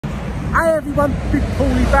Hey everyone, Big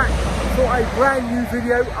Pauly back for a brand new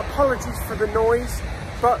video. Apologies for the noise,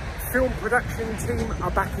 but film production team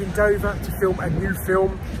are back in Dover to film a new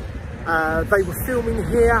film. They were filming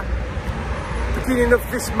here beginning of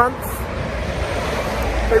this month.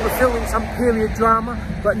 They were filming some period drama,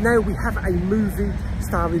 but now we have a movie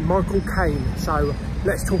starring Michael Caine. So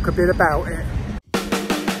let's talk a bit about it.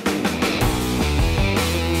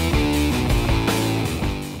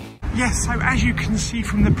 Yes, so as you can see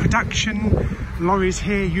from the production, lorries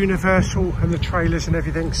here, Universal and the trailers and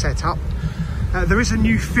everything set up. There is a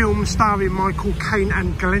new film starring Michael Caine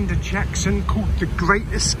and Glenda Jackson called The Great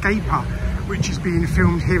Escaper, which is being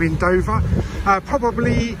filmed here in Dover.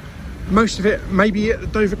 Probably most of it maybe at the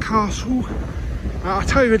Dover Castle. I'll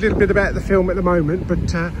tell you a little bit about the film at the moment,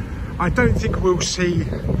 but I don't think we'll see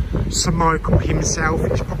Sir Michael himself.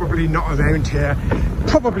 He's probably not around here.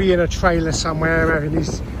 Probably in a trailer somewhere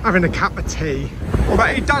having a cup of tea.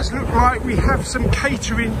 But it does look like we have some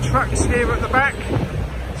catering trucks here at the back.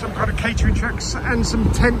 Some kind of catering trucks and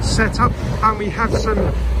some tents set up. And we have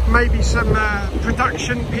maybe some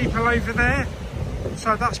production people over there.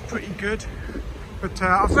 So that's pretty good. But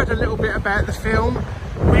I've read a little bit about the film.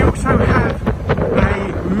 We also have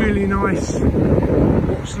a really nice,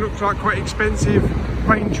 what looks like quite expensive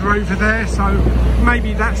Range Rover there. So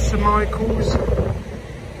maybe that's Sir Michael's.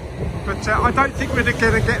 But I don't think we're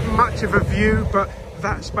going to get much of a view, but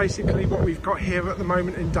that's basically what we've got here at the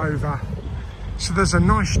moment in Dover. So there's a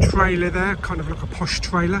nice trailer there, kind of like a posh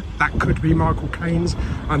trailer. That could be Michael Caine's,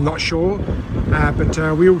 I'm not sure.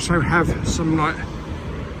 But we also have some like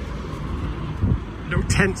little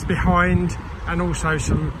tents behind, and also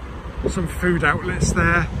some food outlets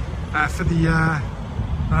there for the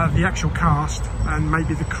actual cast and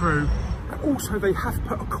maybe the crew. Also, they have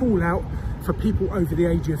put a call out for people over the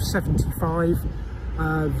age of 75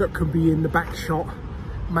 that could be in the back shot,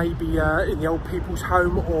 maybe in the old people's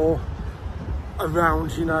home or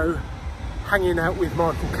around, you know, hanging out with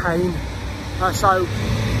Michael Caine. So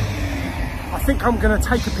I think I'm going to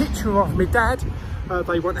take a picture of my dad.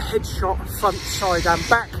 They want a headshot front, side and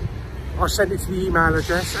back. I'll send it to the email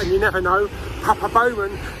address, and you never know, Papa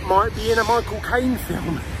Bowman might be in a Michael Caine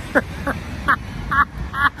film.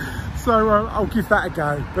 So I'll give that a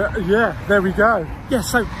go. But yeah, there we go. Yeah,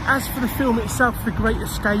 so as for the film itself, The Great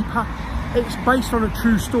Escaper, it's based on a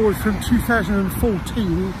true story from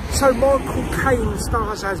 2014. So Michael Caine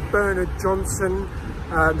stars as Bernard Johnson,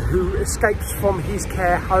 who escapes from his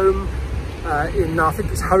care home in, I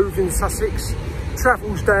think it's Hove in Sussex,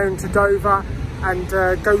 travels down to Dover and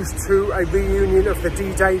goes to a reunion of the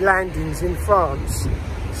D-Day landings in France.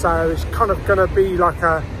 So it's kind of going to be like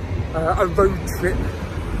a road trip.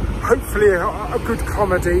 Hopefully a good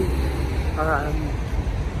comedy,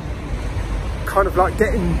 kind of like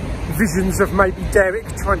getting visions of maybe Derek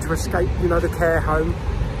trying to escape, you know, the care home.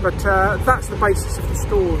 But that's the basis of the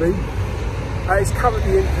story. It's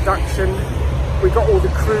currently in production. We've got all the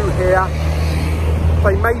crew here.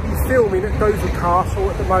 They may be filming at Dover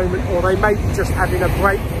Castle at the moment, or they may be just having a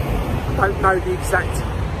break. I don't know the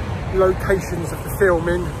exact locations of the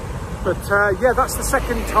filming. But yeah, that's the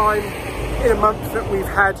second time in a month that we've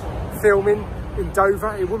had filming in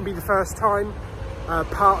Dover. It wouldn't be the first time.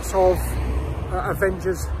 Parts of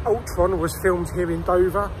Avengers Ultron was filmed here in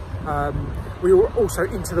Dover. We were also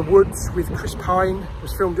Into the Woods with Chris Pine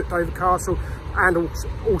was filmed at Dover Castle, and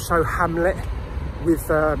also Hamlet with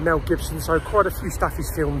Mel Gibson. So quite a few stuff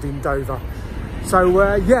is filmed in Dover.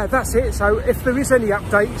 So yeah, that's it. So if there is any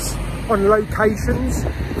updates on locations,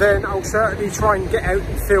 then I'll certainly try and get out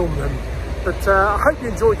and film them. But I hope you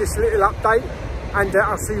enjoyed this little update, and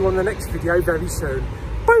I'll see you on the next video very soon.